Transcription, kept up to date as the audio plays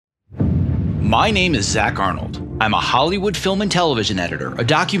My name is Zach Arnold. I'm a Hollywood film and television editor, a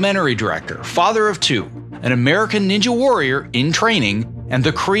documentary director, father of two, an American Ninja Warrior in training, and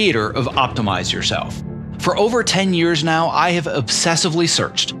the creator of Optimize Yourself. For over 10 years now, I have obsessively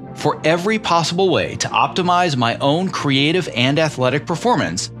searched for every possible way to optimize my own creative and athletic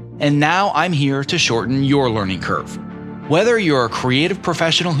performance, and now I'm here to shorten your learning curve. Whether you're a creative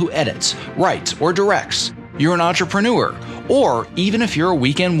professional who edits, writes, or directs, you're an entrepreneur, or even if you're a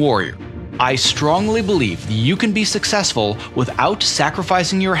weekend warrior, I strongly believe that you can be successful without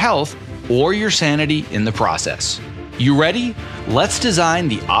sacrificing your health or your sanity in the process. You ready? Let's design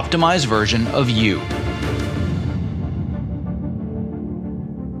the optimized version of you.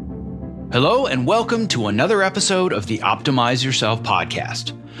 Hello and welcome to another episode of the Optimize Yourself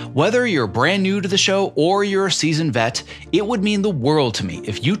podcast. Whether you're brand new to the show or you're a seasoned vet, it would mean the world to me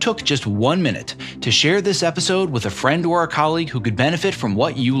if you took just 1 minute to share this episode with a friend or a colleague who could benefit from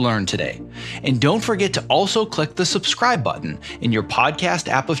what you learned today. And don't forget to also click the subscribe button in your podcast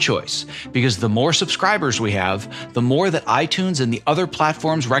app of choice, because the more subscribers we have, the more that iTunes and the other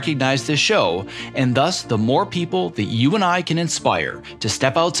platforms recognize this show, and thus the more people that you and I can inspire to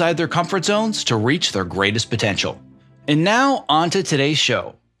step outside their comfort zones to reach their greatest potential. And now on to today's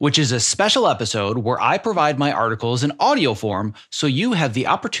show, which is a special episode where I provide my articles in audio form so you have the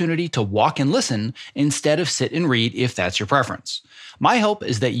opportunity to walk and listen instead of sit and read if that's your preference. My hope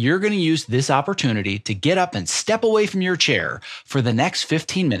is that you're going to use this opportunity to get up and step away from your chair for the next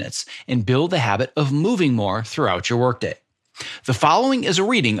 15 minutes and build the habit of moving more throughout your workday. The following is a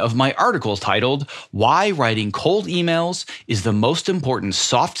reading of my article titled, Why Writing Cold Emails is the Most Important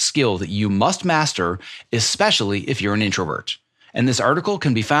Soft Skill That You Must Master, Especially If You're an Introvert. And this article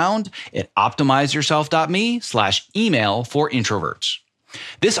can be found at optimizeyourself.me/email for introverts.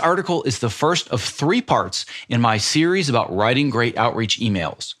 This article is the first of 3 parts in my series about writing great outreach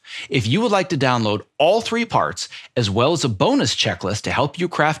emails. If you would like to download all 3 parts, as well as a bonus checklist to help you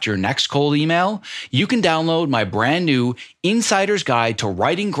craft your next cold email, you can download my brand new Insider's Guide to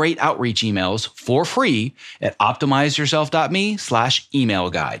Writing Great Outreach Emails for free at optimizeyourself.me/email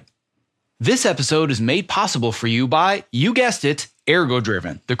guide. This episode is made possible for you by, you guessed it,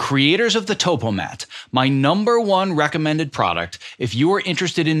 Ergodriven, the creators of the TopoMat, my #1 recommended product if you are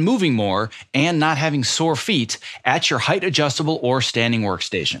interested in moving more and not having sore feet at your height adjustable or standing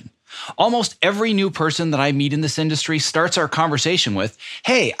workstation. Almost every new person that I meet in this industry starts our conversation with,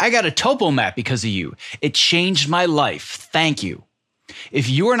 "Hey, I got a TopoMat because of you. It changed my life. Thank you." If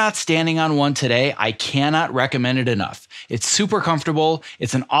you are not standing on one today, I cannot recommend it enough. It's super comfortable,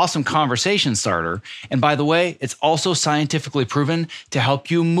 it's an awesome conversation starter, and by the way, it's also scientifically proven to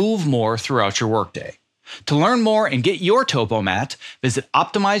help you move more throughout your workday. To learn more and get your TopoMat, visit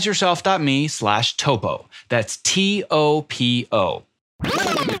optimizeyourself.me/topo. That's TOPO.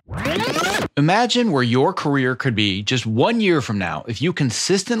 Imagine where your career could be just 1 year from now if you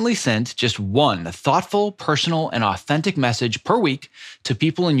consistently sent just one thoughtful, personal, and authentic message per week to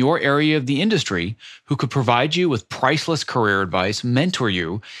people in your area of the industry who could provide you with priceless career advice, mentor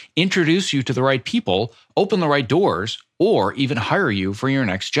you, introduce you to the right people, open the right doors, or even hire you for your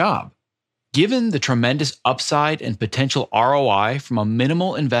next job. Given the tremendous upside and potential ROI from a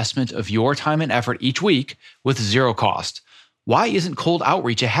minimal investment of your time and effort each week with zero cost, why isn't cold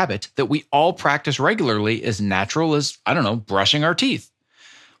outreach a habit that we all practice regularly as natural as, brushing our teeth?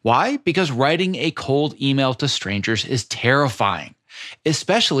 Why? Because writing a cold email to strangers is terrifying,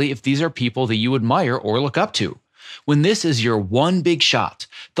 especially if these are people that you admire or look up to. When this is your one big shot,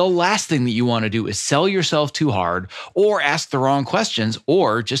 the last thing that you want to do is sell yourself too hard or ask the wrong questions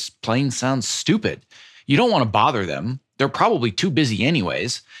or just plain sound stupid. You don't want to bother them. They're probably too busy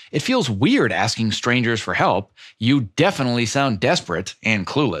anyways. It feels weird asking strangers for help. You definitely sound desperate and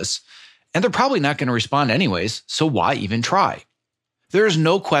clueless. And they're probably not going to respond anyways, so why even try? There is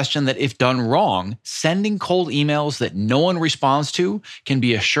no question that if done wrong, sending cold emails that no one responds to can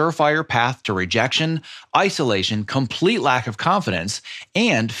be a surefire path to rejection, isolation, complete lack of confidence,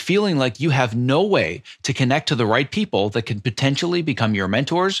 and feeling like you have no way to connect to the right people that could potentially become your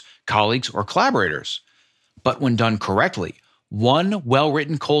mentors, colleagues, or collaborators. But when done correctly, one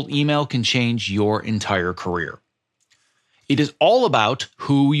well-written cold email can change your entire career. It is all about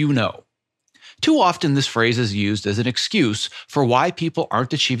who you know. Too often, this phrase is used as an excuse for why people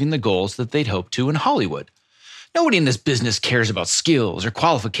aren't achieving the goals that they'd hoped to in Hollywood. Nobody in this business cares about skills or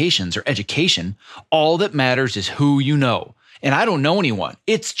qualifications or education. All that matters is who you know. And I don't know anyone.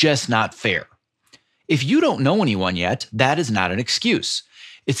 It's just not fair. If you don't know anyone yet, that is not an excuse.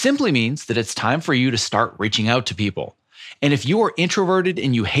 It simply means that it's time for you to start reaching out to people. And if you are introverted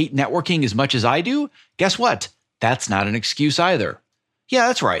and you hate networking as much as I do, guess what? That's not an excuse either. Yeah,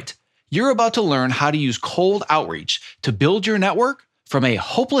 that's right. You're about to learn how to use cold outreach to build your network from a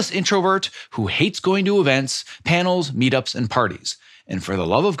hopeless introvert who hates going to events, panels, meetups, and parties. And for the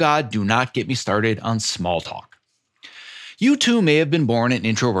love of God, do not get me started on small talk. You too may have been born an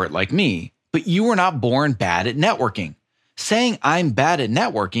introvert like me, but you were not born bad at networking. Saying I'm bad at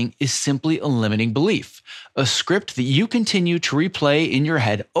networking is simply a limiting belief, a script that you continue to replay in your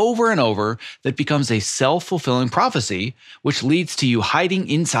head over and over that becomes a self-fulfilling prophecy, which leads to you hiding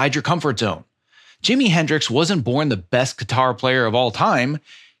inside your comfort zone. Jimi Hendrix wasn't born the best guitar player of all time.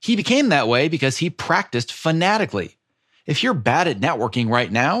 He became that way because he practiced fanatically. If you're bad at networking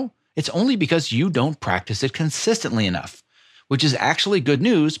right now, it's only because you don't practice it consistently enough, which is actually good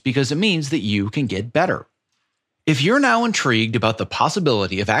news because it means that you can get better. If you're now intrigued about the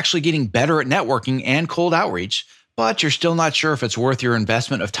possibility of actually getting better at networking and cold outreach, but you're still not sure if it's worth your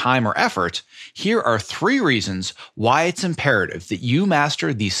investment of time or effort, here are 3 reasons why it's imperative that you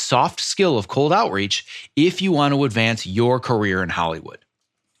master the soft skill of cold outreach if you want to advance your career in Hollywood.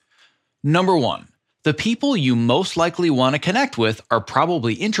 Number 1, the people you most likely want to connect with are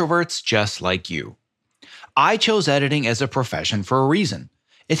probably introverts just like you. I chose editing as a profession for a reason.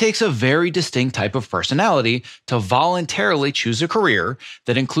 It takes a very distinct type of personality to voluntarily choose a career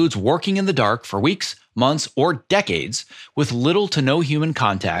that includes working in the dark for weeks, months, or decades with little to no human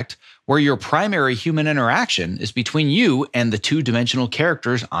contact, where your primary human interaction is between you and the 2-dimensional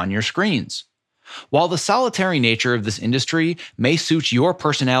characters on your screens. While the solitary nature of this industry may suit your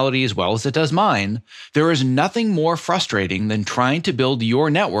personality as well as it does mine, there is nothing more frustrating than trying to build your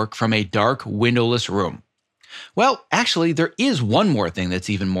network from a dark, windowless room. Well, actually, there is one more thing that's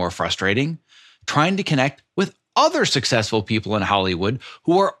even more frustrating: trying to connect with other successful people in Hollywood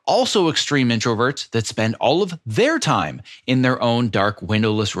who are also extreme introverts that spend all of their time in their own dark,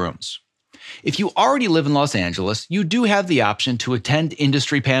 windowless rooms. If you already live in Los Angeles, you do have the option to attend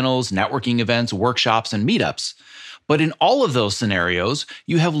industry panels, networking events, workshops, and meetups. But in all of those scenarios,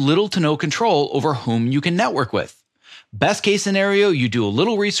 you have little to no control over whom you can network with. Best case scenario, you do a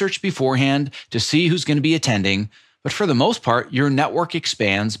little research beforehand to see who's going to be attending, but for the most part, your network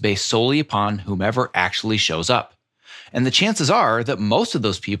expands based solely upon whomever actually shows up. And the chances are that most of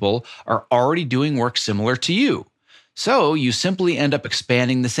those people are already doing work similar to you. So you simply end up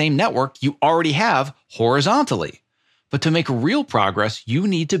expanding the same network you already have horizontally. But to make real progress, you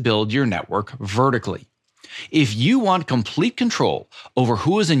need to build your network vertically. If you want complete control over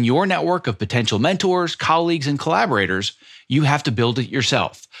who is in your network of potential mentors, colleagues, and collaborators, you have to build it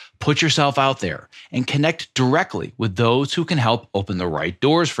yourself, put yourself out there, and connect directly with those who can help open the right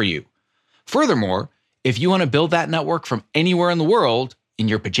doors for you. Furthermore, if you want to build that network from anywhere in the world, in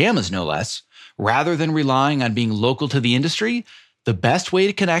your pajamas no less, rather than relying on being local to the industry, the best way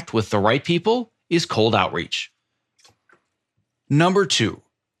to connect with the right people is cold outreach. Number 2.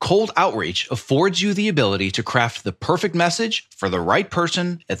 Cold outreach affords you the ability to craft the perfect message for the right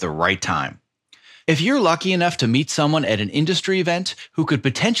person at the right time. If you're lucky enough to meet someone at an industry event who could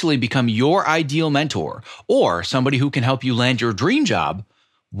potentially become your ideal mentor, or somebody who can help you land your dream job,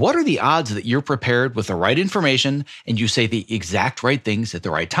 what are the odds that you're prepared with the right information and you say the exact right things at the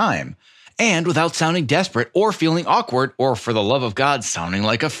right time, and without sounding desperate or feeling awkward or, for the love of God, sounding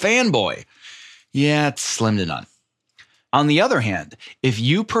like a fanboy? Yeah, it's slim to none. On the other hand, if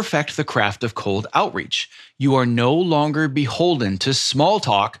you perfect the craft of cold outreach, you are no longer beholden to small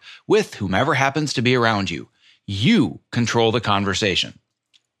talk with whomever happens to be around you. You control the conversation.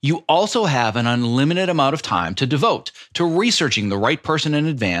 You also have an unlimited amount of time to devote to researching the right person in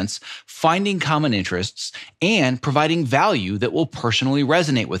advance, finding common interests, and providing value that will personally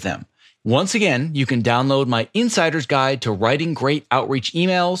resonate with them. Once again, you can download my Insider's Guide to Writing Great Outreach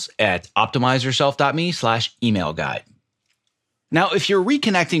Emails at optimizeyourself.me/email guide. Now, if you're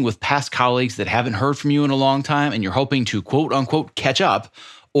reconnecting with past colleagues that haven't heard from you in a long time and you're hoping to quote unquote catch up,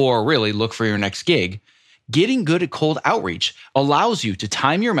 or really look for your next gig, getting good at cold outreach allows you to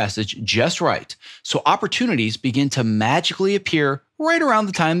time your message just right so opportunities begin to magically appear right around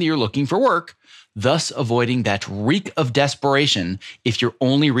the time that you're looking for work, thus avoiding that reek of desperation if you're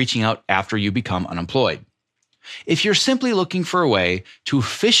only reaching out after you become unemployed. If you're simply looking for a way to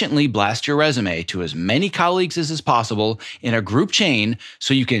efficiently blast your resume to as many colleagues as is possible in a group chain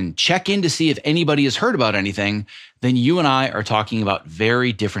so you can check in to see if anybody has heard about anything, then you and I are talking about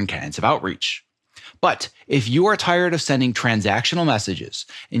very different kinds of outreach. But if you are tired of sending transactional messages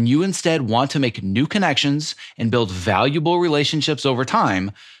and you instead want to make new connections and build valuable relationships over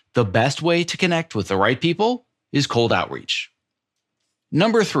time, the best way to connect with the right people is cold outreach.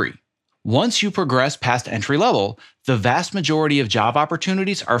 Number 3. Once you progress past entry level, the vast majority of job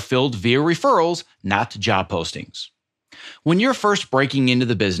opportunities are filled via referrals, not job postings. When you're first breaking into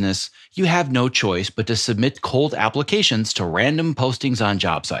the business, you have no choice but to submit cold applications to random postings on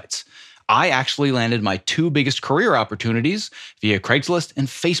job sites. I actually landed my two biggest career opportunities via Craigslist and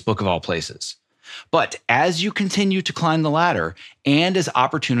Facebook of all places. But as you continue to climb the ladder and as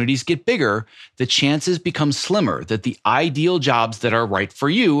opportunities get bigger, the chances become slimmer that the ideal jobs that are right for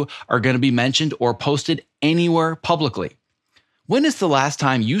you are going to be mentioned or posted anywhere publicly. When is the last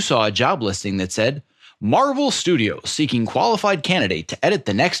time you saw a job listing that said, Marvel Studios seeking qualified candidate to edit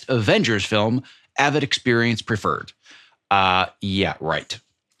the next Avengers film, Avid experience preferred? Yeah, right.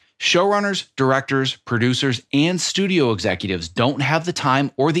 Showrunners, directors, producers, and studio executives don't have the time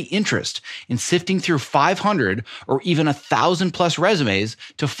or the interest in sifting through 500 or even 1,000 plus resumes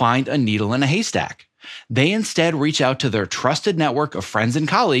to find a needle in a haystack. They instead reach out to their trusted network of friends and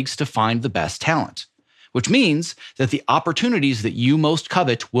colleagues to find the best talent, which means that the opportunities that you most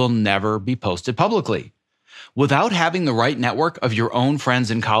covet will never be posted publicly. Without having the right network of your own friends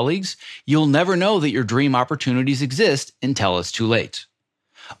and colleagues, you'll never know that your dream opportunities exist until it's too late.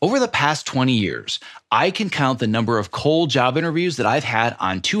 Over the past 20 years, I can count the number of cold job interviews that I've had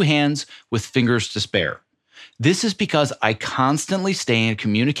on two hands with fingers to spare. This is because I constantly stay in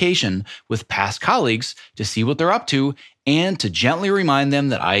communication with past colleagues to see what they're up to and to gently remind them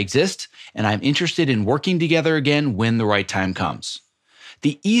that I exist and I'm interested in working together again when the right time comes.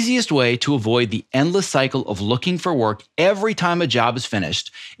 The easiest way to avoid the endless cycle of looking for work every time a job is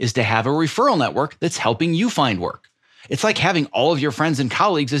finished is to have a referral network that's helping you find work. It's like having all of your friends and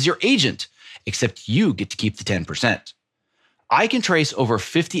colleagues as your agent, except you get to keep the 10%. I can trace over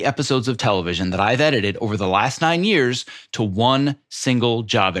 50 episodes of television that I've edited over the last 9 years to one single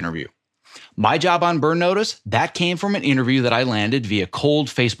job interview. My job on Burn Notice, that came from an interview that I landed via cold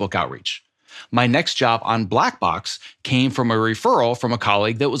Facebook outreach. My next job on Black Box came from a referral from a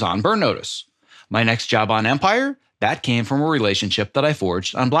colleague that was on Burn Notice. My next job on Empire, that came from a relationship that I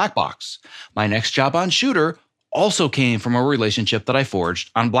forged on Black Box. My next job on Shooter also came from a relationship that I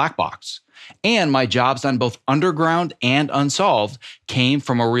forged on Black Box. And my jobs on both Underground and Unsolved came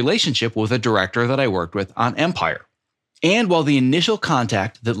from a relationship with a director that I worked with on Empire. And while the initial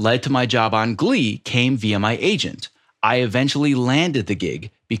contact that led to my job on Glee came via my agent, I eventually landed the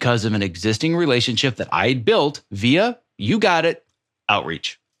gig because of an existing relationship that I had built via, you got it,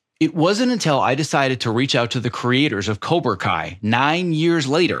 outreach. It wasn't until I decided to reach out to the creators of Cobra Kai 9 years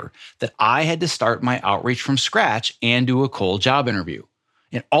later that I had to start my outreach from scratch and do a cold job interview.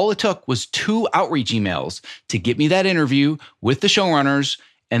 And all it took was 2 outreach emails to get me that interview with the showrunners,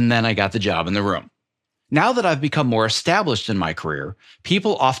 and then I got the job in the room. Now that I've become more established in my career,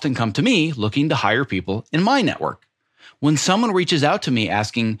 people often come to me looking to hire people in my network. When someone reaches out to me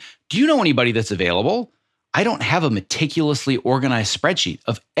asking, do you know anybody that's available? I don't have a meticulously organized spreadsheet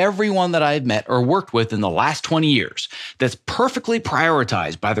of everyone that I've met or worked with in the last 20 years that's perfectly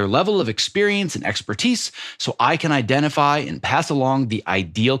prioritized by their level of experience and expertise so I can identify and pass along the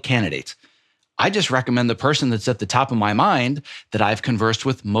ideal candidate. I just recommend the person that's at the top of my mind that I've conversed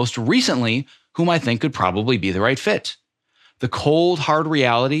with most recently, whom I think could probably be the right fit. The cold, hard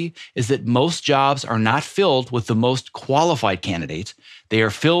reality is that most jobs are not filled with the most qualified candidate. They are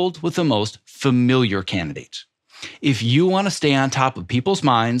filled with the most familiar candidate. If you want to stay on top of people's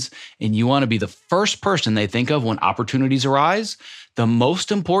minds and you want to be the first person they think of when opportunities arise, the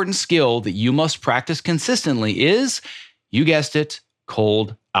most important skill that you must practice consistently is, you guessed it,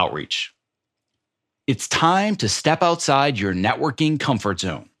 cold outreach. It's time to step outside your networking comfort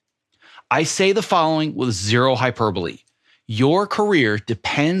zone. I say the following with zero hyperbole. Your career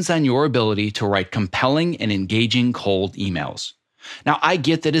depends on your ability to write compelling and engaging cold emails. Now, I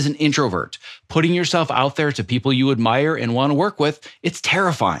get that as an introvert, putting yourself out there to people you admire and want to work with, it's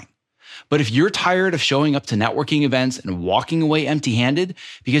terrifying. But if you're tired of showing up to networking events and walking away empty-handed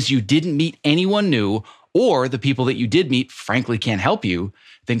because you didn't meet anyone new, or the people that you did meet frankly can't help you,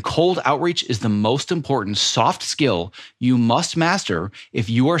 then cold outreach is the most important soft skill you must master if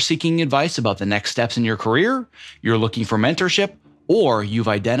you are seeking advice about the next steps in your career, you're looking for mentorship, or you've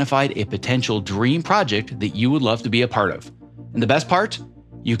identified a potential dream project that you would love to be a part of. And the best part?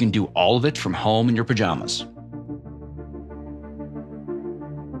 You can do all of it from home in your pajamas.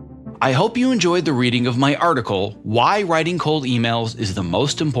 I hope you enjoyed the reading of my article, Why Writing Cold Emails is the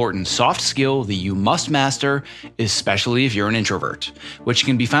Most Important Soft Skill That You Must Master, Especially If You're an Introvert, which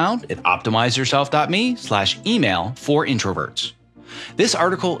can be found at optimizeyourself.me/email for introverts. This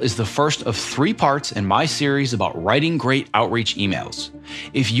article is the first of 3 parts in my series about writing great outreach emails.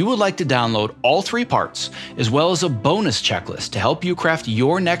 If you would like to download all 3 parts, as well as a bonus checklist to help you craft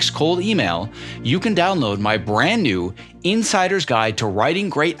your next cold email, you can download my brand new Insider's Guide to Writing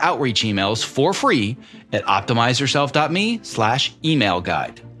Great Outreach Emails for free at optimizeyourself.me/email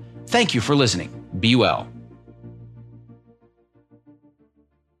guide. Thank you for listening. Be well.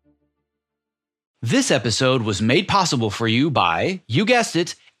 This episode was made possible for you by, you guessed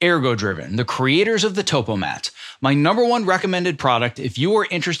it, Ergodriven, the creators of the TopoMat, my #1 recommended product if you are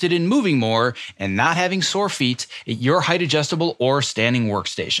interested in moving more and not having sore feet at your height adjustable or standing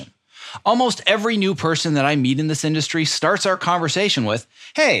workstation. Almost every new person that I meet in this industry starts our conversation with,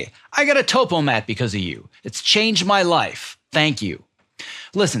 "Hey, I got a TopoMat because of you. It's changed my life. Thank you."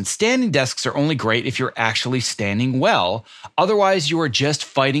 Listen, standing desks are only great if you're actually standing well. Otherwise, you are just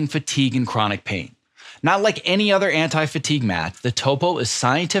fighting fatigue and chronic pain. Not like any other anti-fatigue mat, the Topo is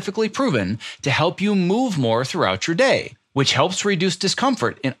scientifically proven to help you move more throughout your day, which helps reduce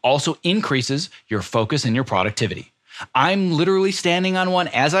discomfort and also increases your focus and your productivity. I'm literally standing on one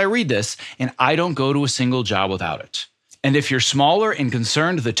as I read this, and I don't go to a single job without it. And if you're smaller and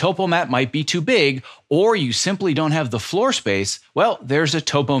concerned the Topo mat might be too big, or you simply don't have the floor space, well, there's a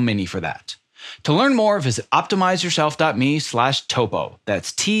Topo Mini for that. To learn more, visit optimizeyourself.me/topo.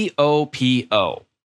 That's TOPO.